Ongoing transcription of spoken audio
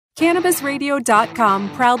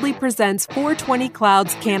CannabisRadio.com proudly presents 420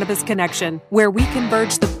 Cloud's Cannabis Connection, where we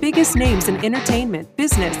converge the biggest names in entertainment,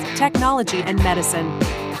 business, technology, and medicine,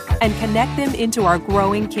 and connect them into our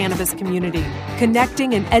growing cannabis community,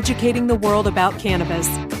 connecting and educating the world about cannabis.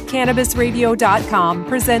 CannabisRadio.com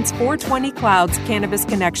presents 420 Cloud's Cannabis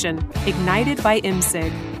Connection, ignited by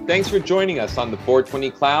IMSIG. Thanks for joining us on the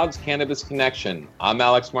 420 Cloud's Cannabis Connection. I'm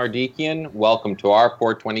Alex Mardikian. Welcome to our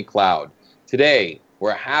 420 Cloud. Today,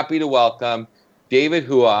 we're happy to welcome David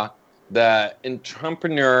Hua, the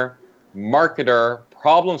entrepreneur, marketer,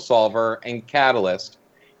 problem solver, and catalyst.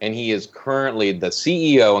 And he is currently the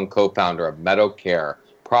CEO and co-founder of Meadow Care,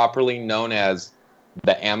 properly known as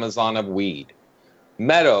the Amazon of weed.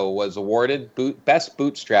 Meadow was awarded Best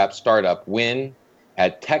Bootstrap Startup win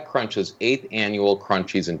at TechCrunch's 8th annual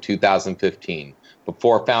Crunchies in 2015.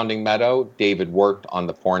 Before founding Meadow, David worked on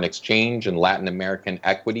the foreign exchange and Latin American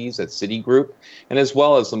equities at Citigroup, and as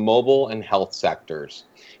well as the mobile and health sectors.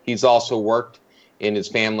 He's also worked in his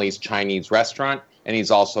family's Chinese restaurant, and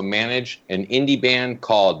he's also managed an indie band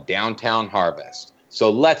called Downtown Harvest.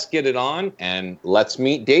 So let's get it on, and let's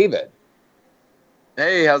meet David.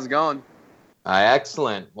 Hey, how's it going?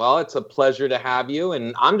 Excellent. Well, it's a pleasure to have you,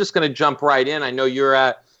 and I'm just going to jump right in. I know you're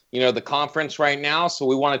at the conference right now, so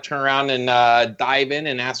we want to turn around and dive in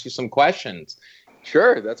and ask you some questions.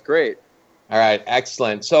 Sure, that's great. All right,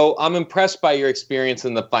 excellent. So I'm impressed by your experience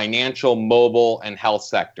in the financial, mobile, and health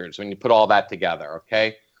sectors when you put all that together,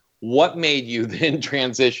 okay? What made you then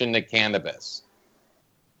transition to cannabis?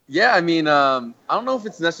 Yeah, I mean, I don't know if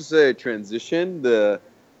it's necessarily a transition. The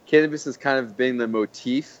cannabis has kind of been the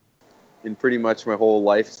motif in pretty much my whole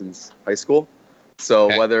life since high school. So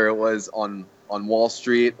whether it was on Wall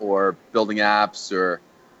Street or building apps or,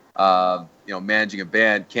 managing a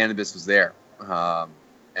band, cannabis was there.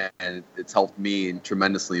 And it's helped me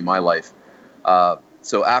tremendously in my life.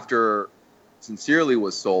 So after Sincerely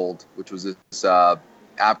was sold, which was this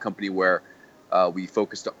app company where we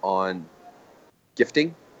focused on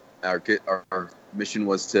gifting. Our mission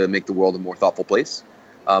was to make the world a more thoughtful place.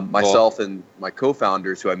 Myself and my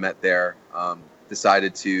co-founders who I met there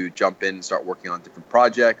decided to jump in and start working on different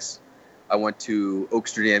projects. I went to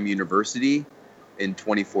Oaksterdam University in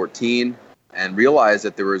 2014 and realized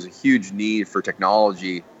that there was a huge need for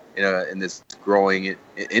technology in this growing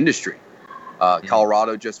industry.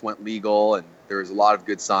 Colorado just went legal, and there's a lot of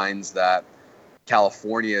good signs that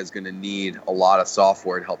California is going to need a lot of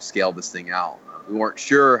software to help scale this thing out. We weren't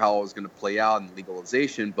sure how it was going to play out in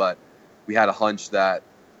legalization, but we had a hunch that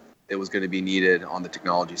it was going to be needed on the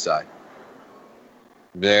technology side.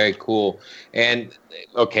 Very cool. And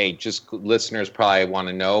okay, just listeners probably want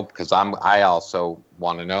to know, because I also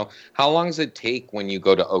want to know, how long does it take when you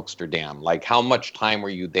go to Oaksterdam? Like, how much time were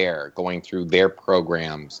you there going through their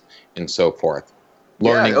programs and so forth?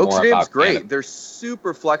 Learning more about Oaksterdam's great. cannabis. They're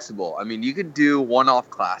super flexible. I mean, you can do one-off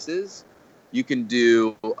classes. You can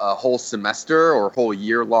do a whole semester or a whole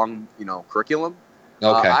year-long, curriculum.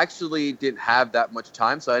 Okay. I actually didn't have that much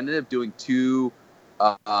time, so I ended up doing two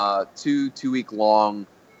week long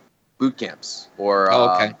boot camps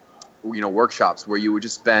or workshops where you would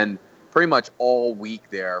just spend pretty much all week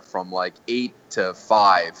there from like 8 to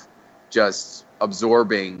 5 just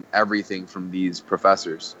absorbing everything from these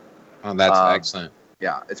professors. Oh, that's excellent.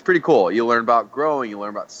 Yeah, it's pretty cool. You learn about growing, you learn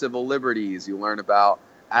about civil liberties, you learn about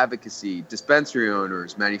advocacy, dispensary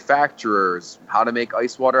owners, manufacturers, how to make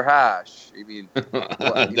ice water hash. I mean,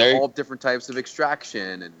 all different types of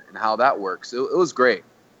extraction and how that works. It was great.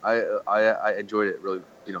 I enjoyed it really,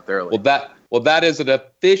 thoroughly. Well, that is an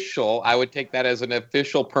official. I would take that as an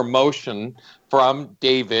official promotion from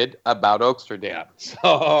David about Oaksterdam. So,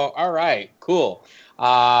 all right, cool.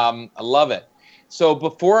 I love it. So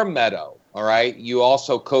before Meadow, all right, you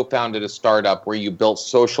also co-founded a startup where you built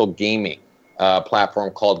social gaming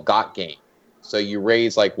platform called Got Game. So you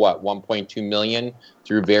raised $1.2 million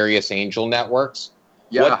through various angel networks.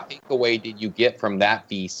 Yeah. What takeaway did you get from that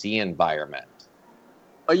VC environment?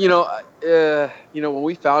 When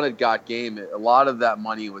we founded Got Game, a lot of that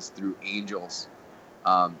money was through angels,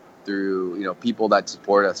 through people that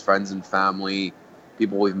support us, friends and family,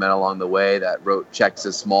 people we've met along the way that wrote checks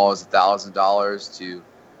as small as $1,000 to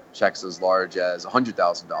checks as large as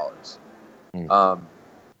 $100,000.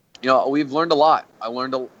 We've learned a lot. I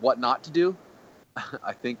learned what not to do.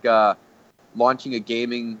 I think launching a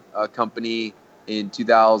gaming company in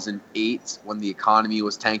 2008 when the economy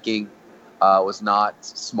was tanking was not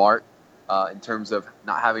smart in terms of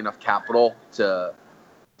not having enough capital to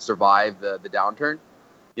survive the downturn.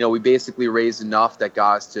 We basically raised enough that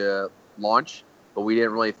got us to launch, but we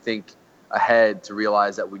didn't really think ahead to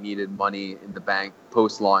realize that we needed money in the bank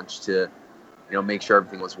post-launch to make sure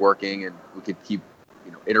everything was working and we could keep,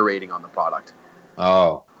 iterating on the product.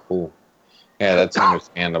 Oh, cool. Yeah, that's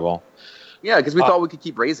understandable. Yeah, because we thought we could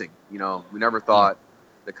keep raising. We never thought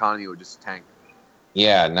the economy would just tank.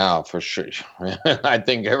 Yeah, no, for sure. I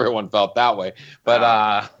think everyone felt that way.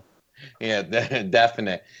 But yeah,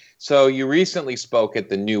 definite. So you recently spoke at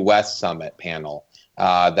the New West Summit panel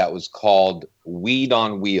that was called Weed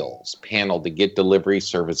on Wheels panel to get delivery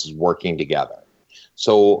services working together.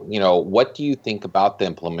 So, what do you think about the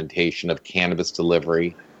implementation of cannabis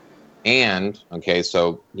delivery? And, okay,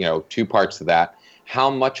 so, two parts to that. How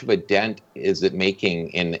much of a dent is it making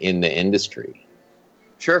in the industry?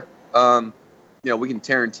 Sure. We can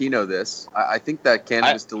Tarantino this. I think that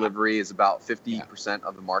cannabis delivery is about 50%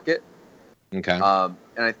 of the market. Okay. And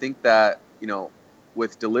I think that,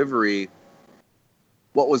 with delivery,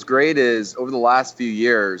 what was great is over the last few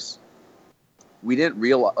years, we didn't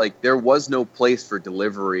realize, there was no place for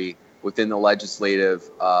delivery within the legislative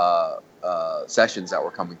sessions that were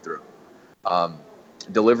coming through.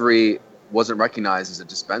 Delivery wasn't recognized as a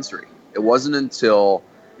dispensary. It wasn't until,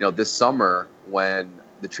 this summer when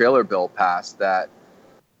the trailer bill passed that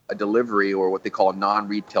a delivery, or what they call a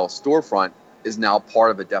non-retail storefront, is now part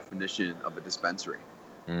of a definition of a dispensary.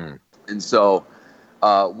 And so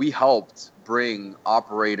we helped bring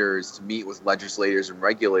operators to meet with legislators and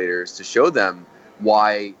regulators to show them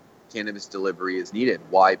why cannabis delivery is needed,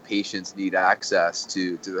 why patients need access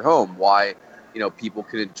to their home, why people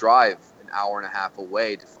couldn't drive an hour and a half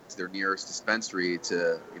away to their nearest dispensary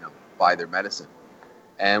to buy their medicine.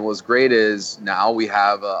 And what's great is now we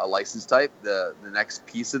have a license type. The next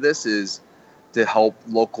piece of this is to help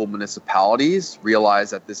local municipalities realize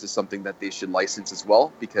that this is something that they should license as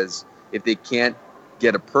well, because if they can't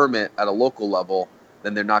get a permit at a local level,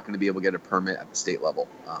 then they're not going to be able to get a permit at the state level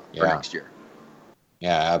for next year.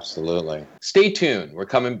 Yeah, absolutely. Stay tuned. We're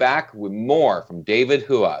coming back with more from David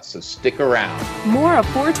Hua, so stick around. More of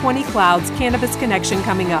 420 Cloud's Cannabis Connection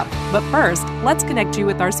coming up. But first, let's connect you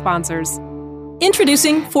with our sponsors.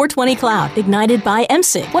 Introducing 420 Cloud, ignited by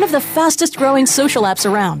MSIG, one of the fastest growing social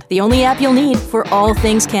apps around. The only app you'll need for all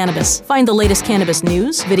things cannabis. Find the latest cannabis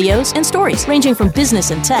news, videos, and stories, ranging from business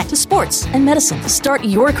and tech to sports and medicine. Start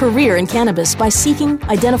your career in cannabis by seeking,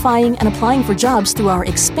 identifying, and applying for jobs through our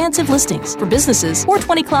expansive listings. For businesses,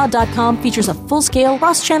 420cloud.com features a full-scale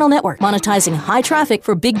cross-channel network, monetizing high traffic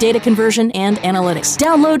for big data conversion and analytics.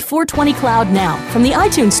 Download 420 Cloud now from the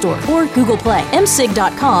iTunes Store or Google Play.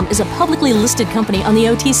 MSIG.com is a publicly listed company on the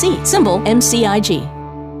OTC, symbol MCIG.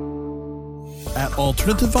 At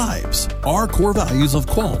Alternative Vibes, our core values of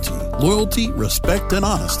quality, loyalty, respect, and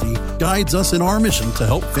honesty guides us in our mission to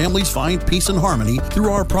help families find peace and harmony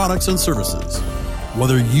through our products and services.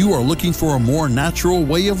 Whether you are looking for a more natural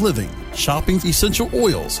way of living, shopping essential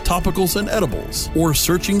oils, topicals, and edibles, or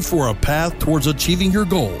searching for a path towards achieving your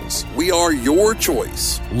goals, we are your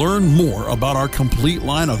choice. Learn more about our complete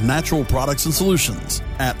line of natural products and solutions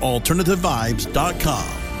at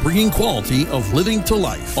AlternativeVibes.com, bringing quality of living to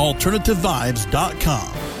life.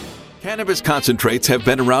 AlternativeVibes.com. Cannabis concentrates have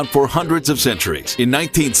been around for hundreds of centuries. In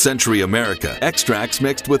 19th century America, extracts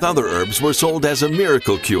mixed with other herbs were sold as a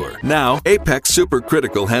miracle cure. Now, Apex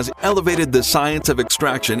Supercritical has elevated the science of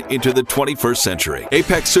extraction into the 21st century.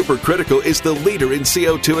 Apex Supercritical is the leader in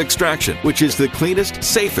CO2 extraction, which is the cleanest,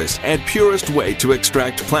 safest, and purest way to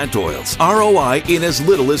extract plant oils. ROI in as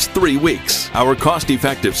little as 3 weeks. Our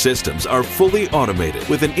cost-effective systems are fully automated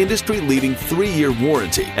with an industry-leading 3-year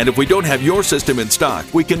warranty. And if we don't have your system in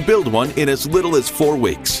stock, we can build one in as little as 4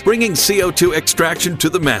 weeks, bringing CO2 extraction to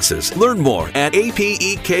the masses. Learn more at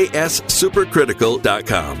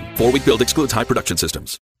apexsupercritical.com. 4-week build excludes high production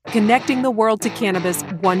systems. Connecting the world to cannabis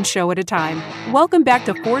one show at a time. Welcome back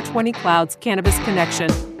to 420 Cloud's Cannabis Connection,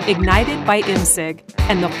 ignited by MSIG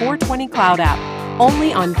and the 420 Cloud app,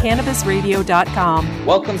 only on CannabisRadio.com.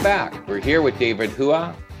 Welcome back. We're here with David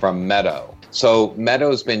Hua from Meadow. So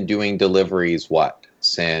Meadow's been doing deliveries,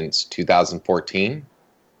 since 2014?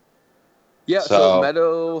 Yeah, so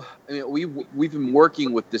Meadow, we've been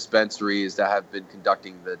working with dispensaries that have been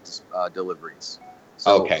conducting the deliveries.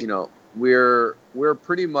 So, we're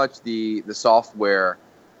pretty much the software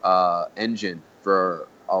engine for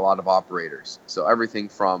a lot of operators. So everything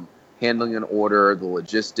from handling an order, the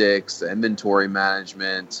logistics, the inventory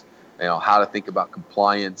management, how to think about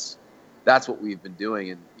compliance. That's what we've been doing.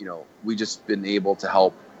 And, we just been able to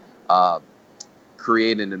help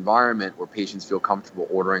create an environment where patients feel comfortable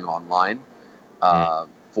ordering online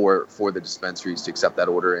for the dispensaries to accept that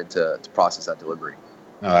order and to process that delivery.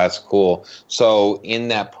 Oh, that's cool. So in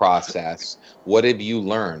that process, what have you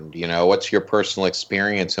learned? What's your personal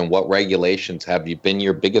experience and what regulations have been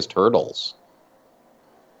your biggest hurdles?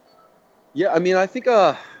 Yeah, I mean, I think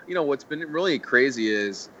what's been really crazy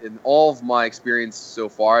is in all of my experience so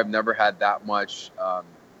far, I've never had that much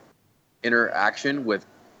interaction with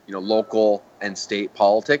local and state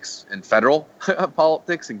politics and federal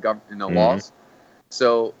politics and laws.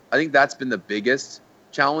 So I think that's been the biggest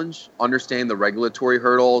challenge: understanding the regulatory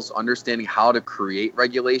hurdles, understanding how to create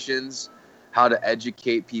regulations, how to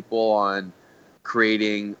educate people on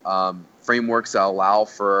creating frameworks that allow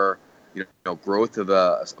for growth of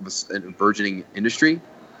a burgeoning industry.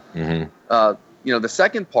 The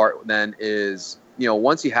second part then is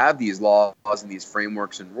once you have these laws and these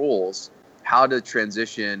frameworks and rules, how to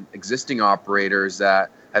transition existing operators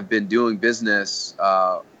that have been doing business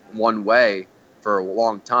one way for a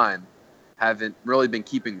long time, haven't really been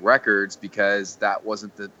keeping records because that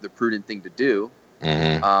wasn't the prudent thing to do.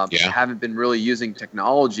 Haven't been really using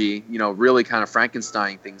technology, really kind of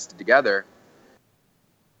Frankenstein things together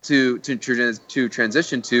to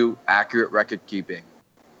transition to accurate record keeping,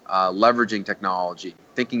 leveraging technology,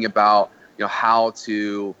 thinking about how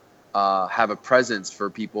to have a presence for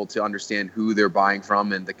people to understand who they're buying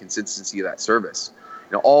from and the consistency of that service.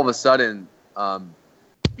 All of a sudden,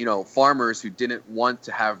 farmers who didn't want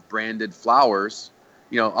to have branded flowers,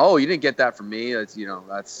 oh, you didn't get that from me.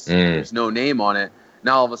 That's there's no name on it.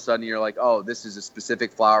 Now all of a sudden you're like, oh, this is a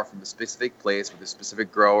specific flower from a specific place with a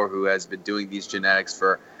specific grower who has been doing these genetics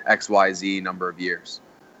for XYZ number of years.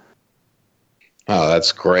 Oh,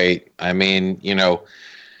 that's great. I mean,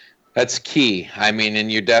 that's key. I mean,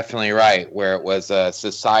 and you're definitely right. Where it was a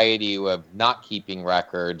society of not keeping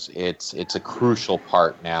records, it's a crucial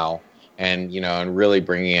part now. And, and really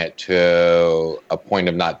bringing it to a point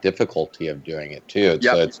of not difficulty of doing it too.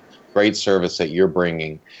 So it's great service that you're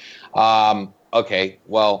bringing. Okay,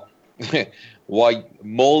 well, while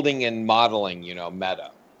molding and modeling,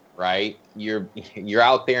 Meadow, right? You're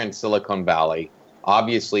out there in Silicon Valley.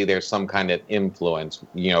 Obviously, there's some kind of influence,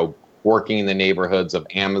 working in the neighborhoods of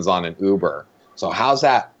Amazon and Uber. So how's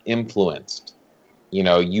that influenced,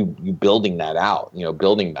 you building that out,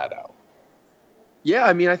 building Meadow? Yeah,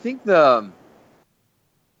 I mean, I think I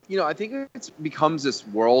think it becomes this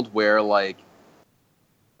world where like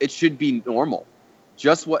it should be normal.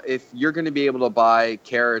 If you're going to be able to buy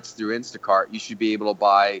carrots through Instacart, you should be able to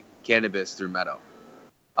buy cannabis through Meadow.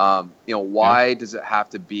 Why does it have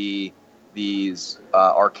to be these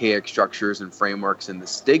archaic structures and frameworks and the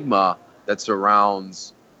stigma that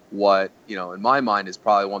surrounds what, in my mind is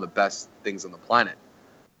probably one of the best things on the planet.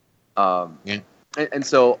 And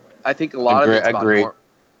so I think a lot of it's about more,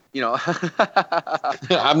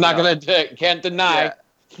 I'm not going to, can't deny.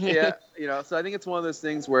 Yeah. So I think it's one of those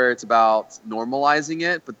things where it's about normalizing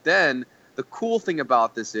it. But then the cool thing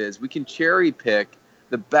about this is we can cherry pick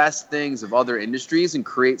the best things of other industries and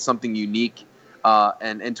create something unique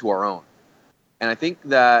and into our own. And I think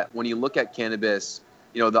that when you look at cannabis,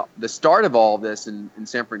 the start of all of this in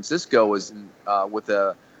San Francisco was with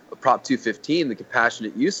a Prop 215, the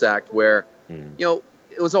Compassionate Use Act, where,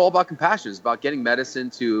 it was all about compassion. It was about getting medicine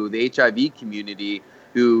to the HIV community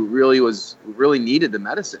who really needed the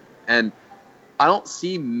medicine. And I don't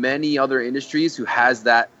see many other industries who has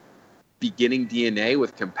that beginning DNA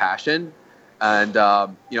with compassion. And,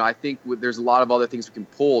 I think there's a lot of other things we can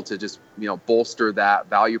pull to just, bolster that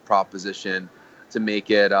value proposition to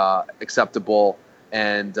make it acceptable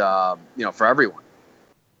and, for everyone.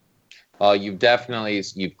 Well, you've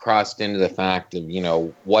crossed into the fact of,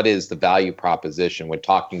 what is the value proposition when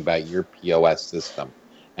talking about your POS system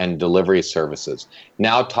and delivery services.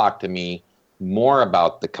 Now talk to me more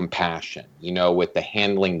about the compassion, with the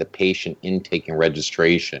handling the patient intake and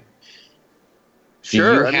registration.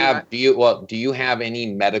 Sure. Do you have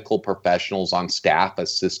any medical professionals on staff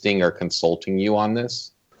assisting or consulting you on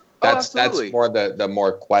this? That's more the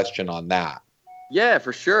more question on that. Yeah,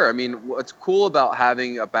 for sure. I mean, what's cool about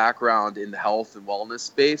having a background in the health and wellness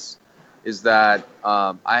space is that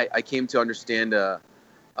I came to understand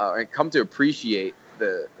and come to appreciate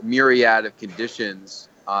the myriad of conditions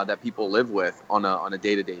that people live with on a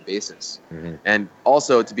day-to-day basis. And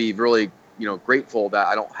also to be really, grateful that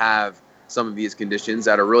I don't have some of these conditions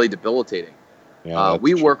that are really debilitating.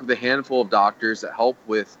 We work with a handful of doctors that help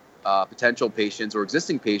with potential patients or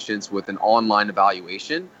existing patients with an online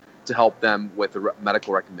evaluation to help them with a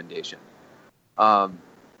medical recommendation.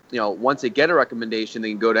 Once they get a recommendation, they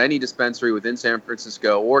can go to any dispensary within San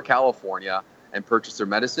Francisco or California and purchase their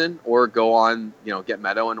medicine, or go on, get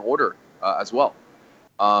Meadow and order as well.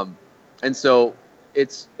 And so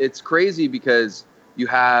it's crazy because you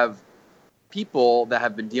have people that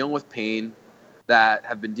have been dealing with pain, that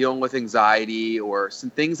have been dealing with anxiety or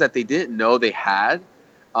some things that they didn't know they had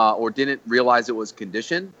or didn't realize it was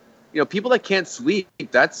conditioned. people that can't sleep,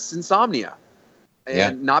 that's insomnia.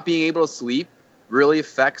 And not being able to sleep really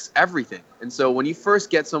affects everything. And so when you first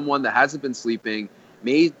get someone that hasn't been sleeping,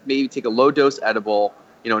 maybe take a low dose edible,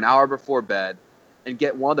 an hour before bed, and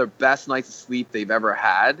get one of their best nights of sleep they've ever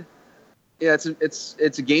had, it's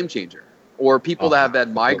a game changer. Or people that have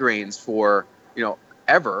had migraines for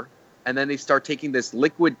ever, and then they start taking this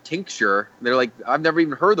liquid tincture. They're like, I've never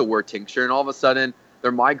even heard the word tincture, and all of a sudden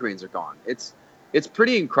their migraines are gone. It's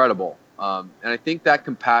pretty incredible. And I think that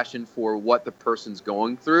compassion for what the person's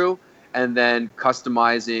going through, and then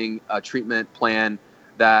customizing a treatment plan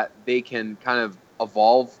that they can kind of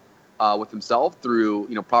evolve with themselves through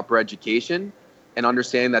proper education, and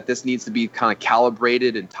understanding that this needs to be kind of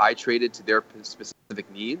calibrated and titrated to their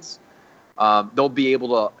specific needs. They'll be able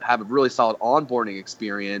to have a really solid onboarding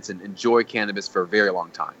experience and enjoy cannabis for a very long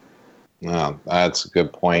time. Oh, that's a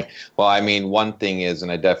good point. Well, I mean, one thing is,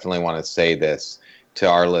 and I definitely want to say this to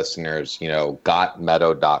our listeners,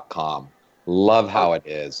 gotmeadow.com. Love how it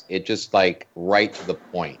is. It just like right to the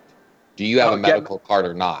point. Do you have a medical card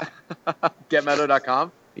or not?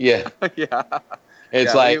 Getmeadow.com? Yeah. Yeah.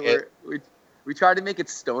 It's we try to make it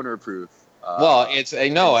stoner proof. I love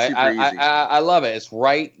it. It's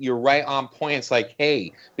right. You're right on point. It's like,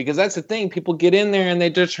 hey, because that's the thing. People get in there and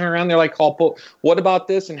they just turn around. They're like, oh, what about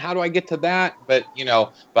this? And how do I get to that? But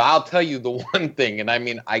I'll tell you the one thing. And I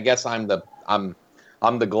mean, I guess I'm the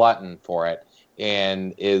glutton for it.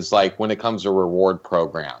 And is like when it comes to reward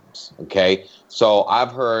programs. Okay. So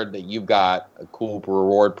I've heard that you've got a cool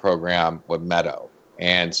reward program with Meadow.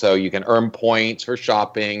 And so you can earn points for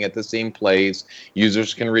shopping at the same place.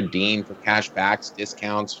 Users can redeem for cashbacks,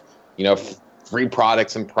 discounts, free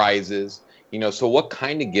products and prizes. So what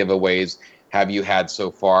kind of giveaways have you had so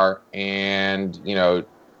far? And,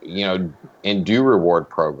 and do reward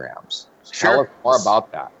programs. Tell us more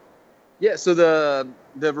about that. Yeah, so the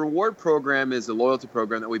reward program is a loyalty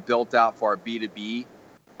program that we built out for our B2B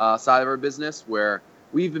side of our business, where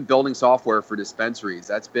we've been building software for dispensaries.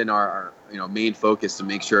 That's been our main focus, to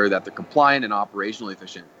make sure that they're compliant and operationally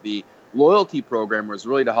efficient. The loyalty program was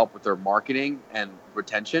really to help with their marketing and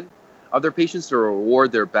retention of their patients, to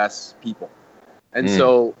reward their best people. And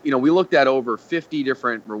so, we looked at over 50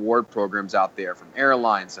 different reward programs out there, from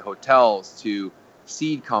airlines to hotels to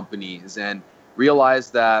seed companies, and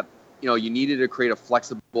realized that, you needed to create a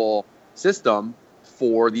flexible system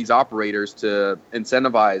for these operators to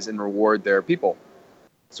incentivize and reward their people.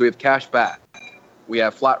 So we have cash back, we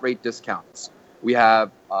have flat rate discounts, we have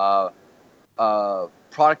product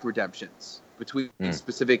redemptions between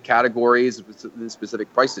specific categories and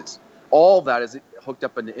specific prices. All of that is hooked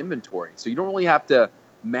up into inventory. So you don't really have to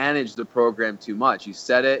manage the program too much. You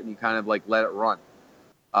set it and you kind of like let it run.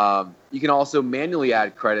 You can also manually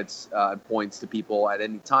add credits and points to people at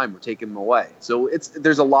any time or take them away. So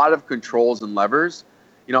there's a lot of controls and levers.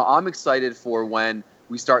 I'm excited for when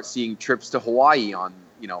we start seeing trips to Hawaii on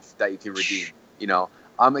that you can redeem.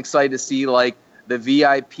 I'm excited to see like the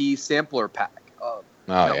VIP sampler pack of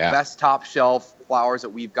best top shelf flowers that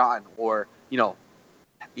we've gotten, or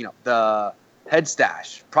the head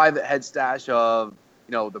stash, private head stash of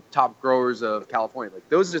the top growers of California. Like,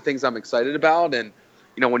 those are the things I'm excited about. And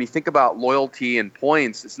when you think about loyalty and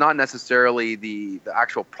points, it's not necessarily the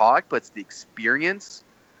actual product, but it's the experience.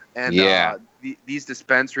 And these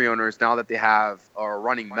dispensary owners, now that they are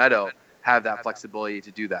running Meadow, have that flexibility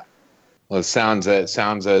to do that. Well, it sounds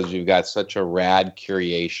as you've got such a rad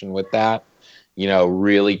curation with that,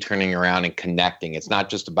 really turning around and connecting. It's not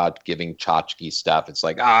just about giving tchotchke stuff. It's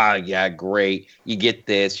like, great. You get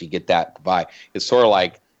this, you get that. Bye. It's sort of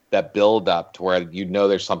like that build up to where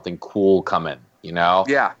there's something cool coming,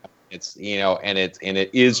 Yeah. It's, and it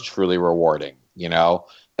is truly rewarding,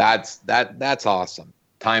 That's awesome.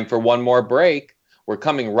 Time for one more break. We're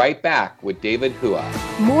coming right back with David Hua.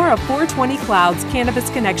 More of 420 Cloud's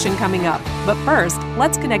Cannabis Connection coming up. But first,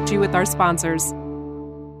 let's connect you with our sponsors.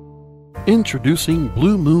 Introducing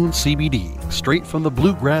Blue Moon CBD, straight from the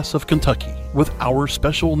bluegrass of Kentucky. With our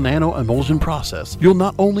special nano emulsion process, you'll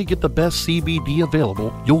not only get the best CBD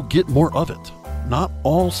available, you'll get more of it. Not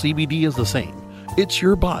all CBD is the same. It's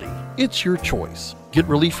your body. It's your choice. Get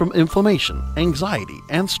relief from inflammation, anxiety,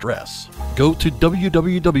 and stress. Go to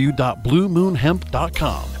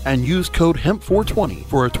www.bluemoonhemp.com and use code HEMP420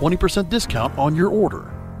 for a 20% discount on your order.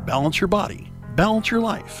 Balance your body. Balance your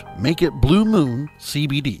life. Make it Blue Moon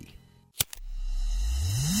CBD.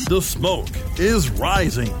 The smoke is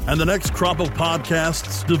rising, and the next crop of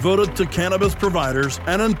podcasts devoted to cannabis providers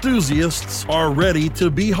and enthusiasts are ready to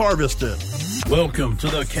be harvested. Welcome to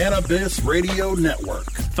the Cannabis Radio Network,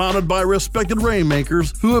 founded by respected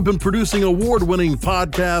rainmakers who have been producing award-winning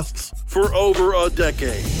podcasts for over a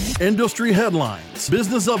decade. Industry headlines,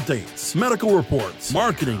 business updates, medical reports,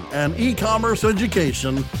 marketing, and e-commerce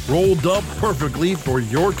education rolled up perfectly for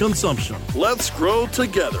your consumption. Let's grow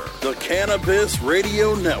together. The Cannabis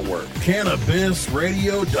Radio Network.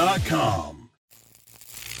 CannabisRadio.com.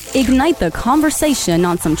 Ignite the conversation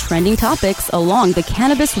on some trending topics along the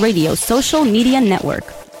Cannabis Radio social media network.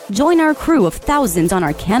 Join our crew of thousands on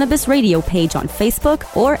our Cannabis Radio page on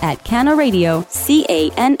Facebook or at Canna Radio,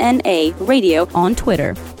 CANNA Radio on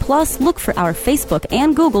Twitter. Plus, look for our Facebook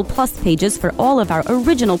and Google Plus pages for all of our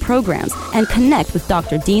original programs and connect with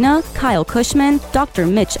Dr. Dina, Kyle Cushman, Dr.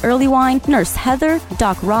 Mitch Earlywine, Nurse Heather,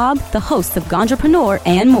 Doc Rob, the hosts of Ganjapreneur,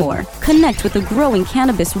 and more. Connect with the growing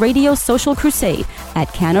Cannabis Radio social crusade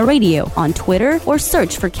at Canna Radio on Twitter or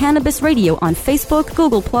search for Cannabis Radio on Facebook,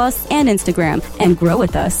 Google Plus, and Instagram and grow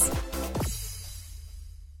with us.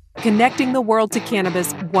 Connecting the world to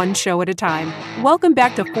cannabis one show at a time. Welcome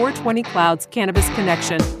back to 420 Cloud's Cannabis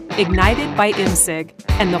Connection, ignited by MSIG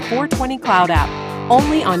and the 420 Cloud app,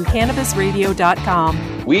 only on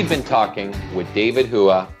CannabisRadio.com. We've been talking with David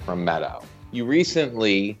Hua from Meadow. You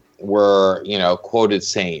recently were, quoted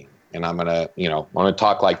saying, and I'm gonna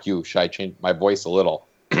talk like you. Should I change my voice a little?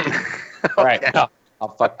 All right. No, I'll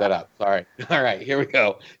fuck that up. Sorry. All right, here we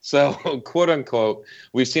go. So, quote unquote,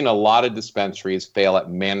 we've seen a lot of dispensaries fail at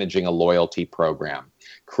managing a loyalty program.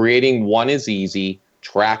 Creating one is easy,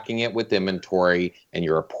 tracking it with inventory, and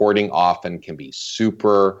your reporting often can be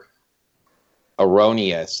super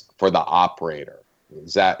erroneous for the operator.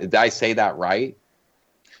 Did I say that right?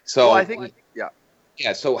 So well, I think, yeah.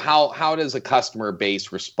 Yeah. So how does a customer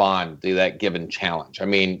base respond to that given challenge? I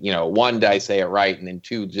mean, one, did I say it right? And then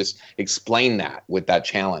two, just explain that with that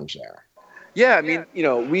challenge there. Yeah. I mean,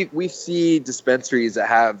 we see dispensaries that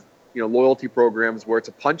have, loyalty programs where it's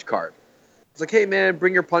a punch card. It's like, hey man,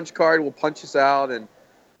 bring your punch card. We'll punch us out and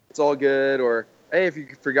it's all good. Or, hey, if you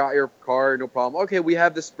forgot your card, no problem. Okay. We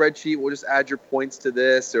have this spreadsheet. We'll just add your points to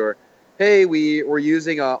this. Or, hey, we're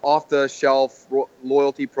using a off-the-shelf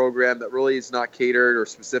loyalty program that really is not catered or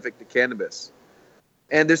specific to cannabis.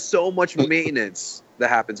 And there's so much maintenance that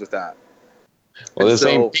happens with that. Well, this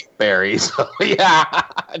ain't berries. So yeah,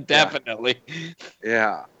 definitely.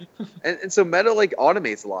 Yeah. And so Meadow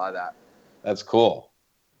automates a lot of that. That's cool.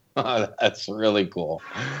 That's really cool.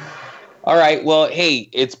 All right. Well, hey,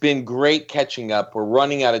 it's been great catching up. We're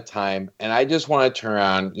running out of time. And I just want to turn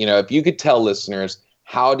around, if you could tell listeners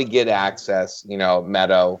how to get access,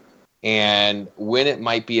 Meadow, and when it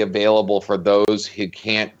might be available for those who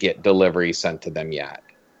can't get delivery sent to them yet.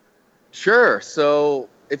 Sure. So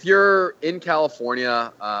if you're in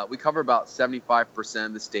California, we cover about 75%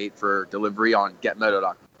 of the state for delivery on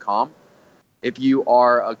getmeadow.com. If you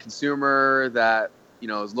are a consumer that,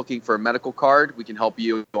 is looking for a medical card, we can help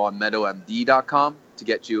you on meadowmd.com to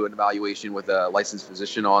get you an evaluation with a licensed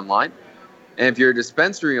physician online. And if you're a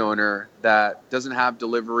dispensary owner that doesn't have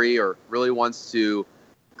delivery or really wants to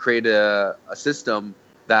create a system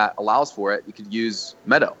that allows for it, you could use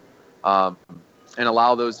Meadow and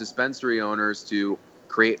allow those dispensary owners to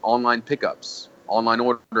create online pickups, online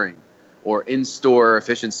ordering, or in-store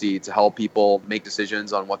efficiency to help people make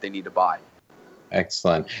decisions on what they need to buy.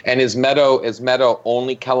 Excellent. And is Meadow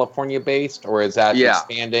only California based, or is that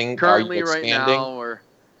expanding? Currently, Are you expanding? right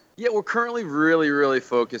now, we're currently really, really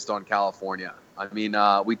focused on California. I mean,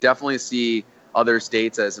 we definitely see other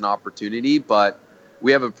states as an opportunity, but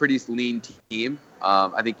we have a pretty lean team.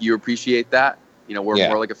 I think you appreciate that. We're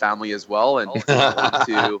more like a family as well, and we don't want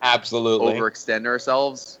to absolutely overextend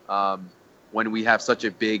ourselves when we have such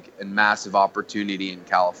a big and massive opportunity in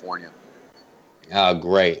California. Oh,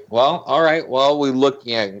 great. Well, all right. Well, we look,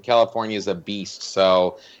 California is a beast.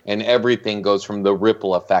 So, and everything goes from the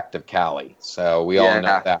ripple effect of Cali. So we all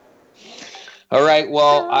know that. All right.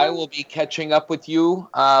 Well, I will be catching up with you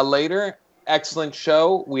later. Excellent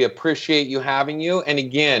show. We appreciate you having you. And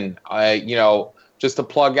again, just to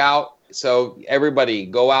plug out. So everybody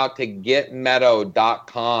go out to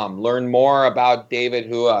getmeadow.com. Learn more about David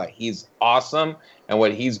Hua. He's awesome. And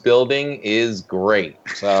what he's building is great.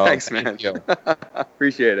 So thanks, man. Thank you.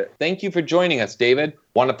 Appreciate it. Thank you for joining us, David.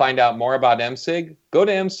 Want to find out more about MSIG? Go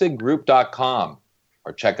to msiggroup.com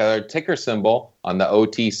or check out our ticker symbol on the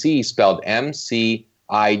OTC spelled MCIG.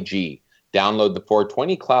 Download the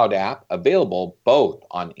 420 Cloud app, available both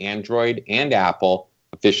on Android and Apple,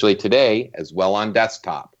 officially today, as well on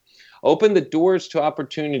desktop. Open the doors to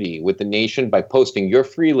opportunity with the nation by posting your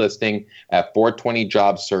free listing at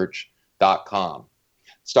 420jobsearch.com.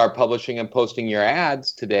 Start publishing and posting your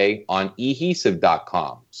ads today on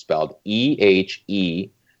ehesive.com, spelled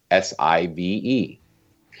EHESIVE.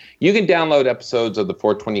 You can download episodes of the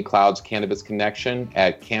 420 Clouds Cannabis Connection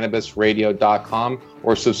at cannabisradio.com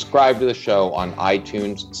or subscribe to the show on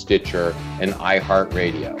iTunes, Stitcher, and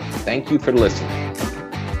iHeartRadio. Thank you for listening.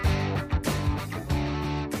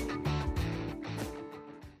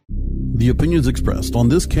 The opinions expressed on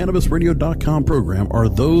this CannabisRadio.com program are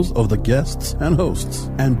those of the guests and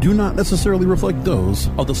hosts and do not necessarily reflect those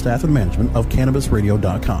of the staff and management of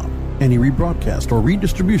CannabisRadio.com. Any rebroadcast or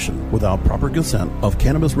redistribution without proper consent of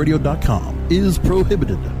CannabisRadio.com is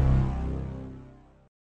prohibited.